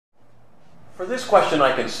For this question,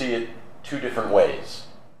 I can see it two different ways.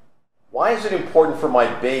 Why is it important for my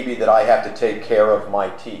baby that I have to take care of my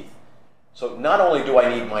teeth? So not only do I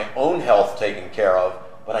need my own health taken care of,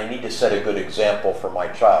 but I need to set a good example for my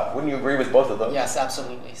child. Wouldn't you agree with both of those? Yes,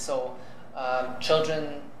 absolutely. So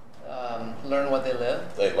children learn what they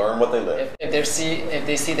live. They learn what they live. If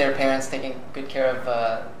they see their parents taking good care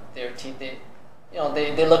of their teeth,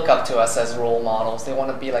 they look up to us as role models. They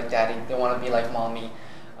want to be like daddy. They want to be like mommy.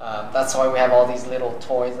 That's why we have all these little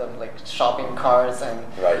toys of like shopping carts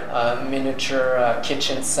and miniature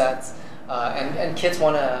kitchen sets. And kids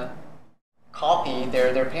want to copy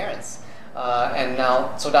their parents. And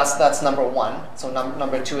now, so that's number one. So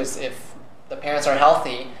number two is if the parents are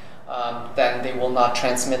healthy, then they will not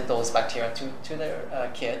transmit those bacteria to their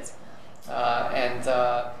kids. And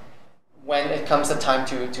when it comes the time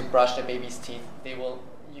to brush the baby's teeth, they will.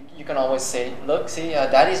 You can always say, look, see,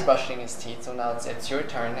 daddy's brushing his teeth, so now it's your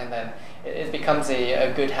turn, and then it becomes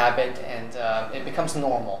a good habit, and it becomes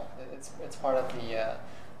normal. It's part of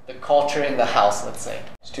the culture in the house, let's say.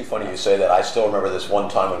 It's too funny you say that. I still remember this one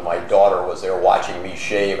time when my daughter was there watching me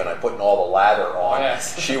shave, and I put all the lather on.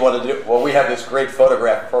 Yes. She wanted to do, well, we have this great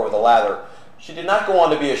photograph of her with the lather. She did not go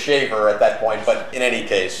on to be a shaver at that point, but in any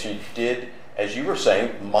case, she did, as you were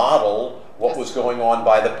saying, model what was going on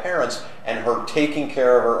by the parents, and her taking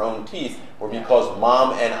care of her own teeth were because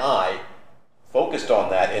mom and I focused on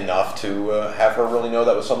that enough to have her really know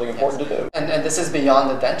that was something important to do. And this is beyond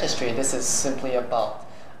the dentistry. This is simply about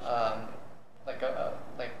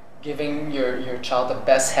like giving your child the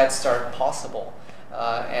best head start possible,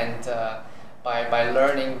 and by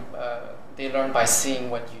learning, they learn by seeing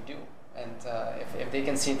what you do, and if they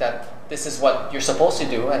can see that this is what you're supposed to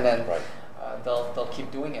do, and then they'll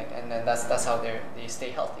keep doing it, and then that's how they stay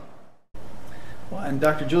healthy. Well, and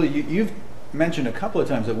Dr. Julie, you've mentioned a couple of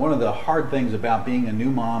times that one of the hard things about being a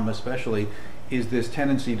new mom especially is this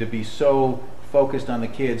tendency to be so focused on the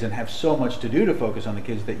kids and have so much to do to focus on the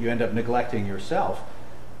kids that you end up neglecting yourself.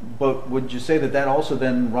 But would you say that also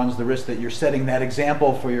then runs the risk that you're setting that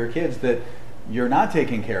example for your kids that you're not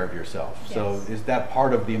taking care of yourself? Yes. So is that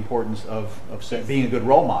part of the importance of being a good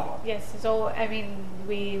role model? Yes. So I mean,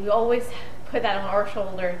 we always put that on our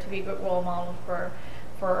shoulder to be a good role model for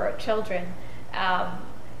our children.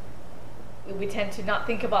 We tend to not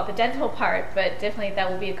think about the dental part, but definitely that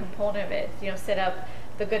will be a component of it. Set up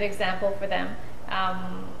the good example for them.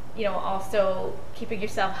 Also keeping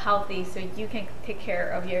yourself healthy so you can take care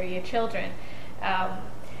of your children.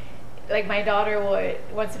 Like my daughter would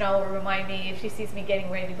once in a while remind me if she sees me getting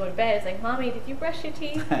ready to go to bed. It's like, Mommy, did you brush your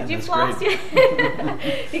teeth? Did you floss your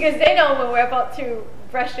Because they know when we're about to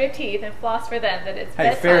brush their teeth and floss for them that it's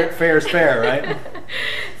bedtime. Fair is fair, right?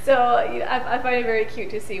 So I find it very cute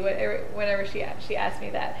to see whenever she asks me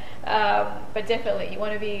that. But definitely, you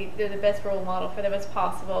want to be the best role model for them as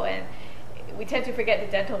possible, and we tend to forget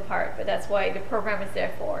the dental part, but that's why the program is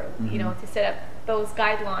there for, to set up those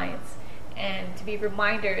guidelines and to be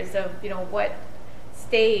reminders of, what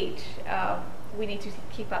stage we need to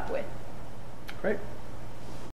keep up with. Great.